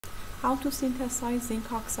How to synthesize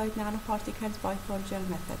zinc oxide nanoparticles by gel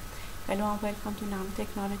method. Hello and welcome to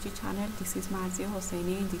Nanotechnology channel. This is Marzieh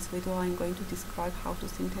Hosseini. In this video I am going to describe how to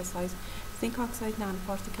synthesize zinc oxide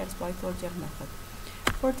nanoparticles by gel method.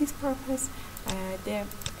 For this purpose, the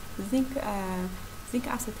zinc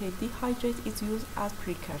acetate dihydrate is used as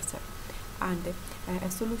precursor, and a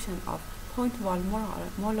solution of 0.1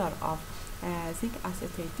 molar of zinc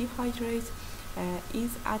acetate dihydrate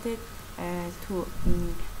is added to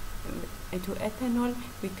ethanol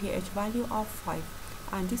with pH value of 5,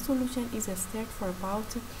 and this solution is stirred for about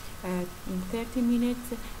 30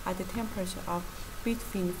 minutes at a temperature of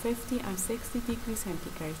between 50 and 60 degrees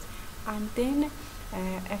centigrade, and then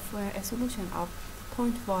a solution of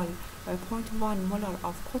 0.1 molar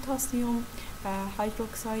of potassium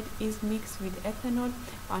hydroxide is mixed with ethanol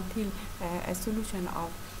until a solution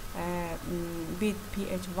of with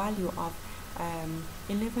pH value of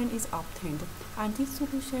 11 is obtained, and this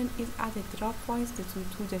solution is added dropwise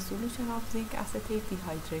to the solution of zinc acetate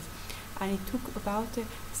dihydrate, and it took about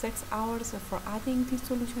 6 hours for adding this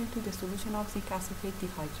solution to the solution of zinc acetate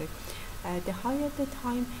dihydrate. The higher the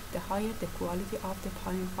time, the higher the quality of the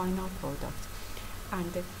final product.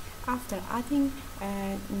 And after adding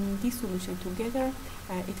this solution together,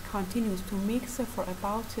 it continues to mix for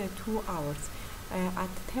about 2 hours at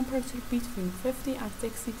temperature between 50 and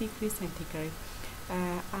 60 degrees centigrade,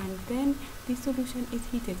 and then this solution is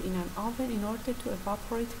heated in an oven in order to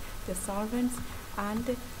evaporate the solvents,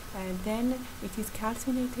 and then it is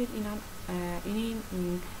calcinated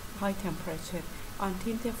in high temperature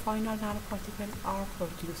until the final nanoparticles are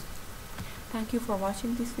produced. Thank you for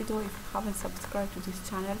watching this video. If you haven't subscribed to this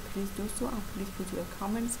channel, please do so, and please put your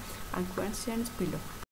comments and questions below.